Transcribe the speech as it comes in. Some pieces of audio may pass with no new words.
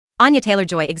Anya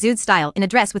Taylor-Joy exudes style in a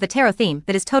dress with a tarot theme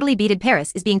that is totally beaded.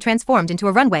 Paris is being transformed into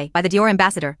a runway by the Dior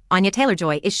ambassador. Anya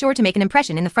Taylor-Joy is sure to make an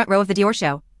impression in the front row of the Dior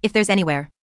show, if there's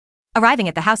anywhere. Arriving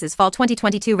at the house's fall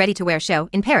 2022 ready-to-wear show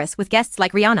in Paris with guests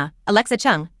like Rihanna, Alexa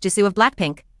Chung, Jisoo of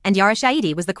Blackpink, and Yara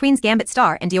Shahidi was the Queen's Gambit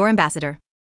star and Dior ambassador.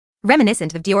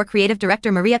 Reminiscent of Dior creative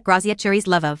director Maria Grazia Chiuri's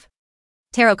love of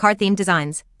tarot card-themed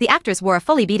designs, the actress wore a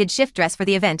fully beaded shift dress for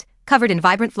the event, covered in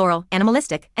vibrant floral,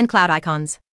 animalistic, and cloud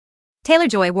icons.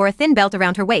 Taylor-Joy wore a thin belt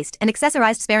around her waist and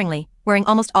accessorized sparingly, wearing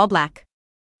almost all black.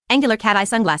 Angular cat-eye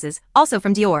sunglasses, also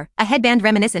from Dior, a headband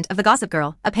reminiscent of the Gossip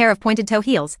Girl, a pair of pointed-toe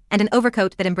heels, and an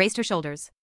overcoat that embraced her shoulders.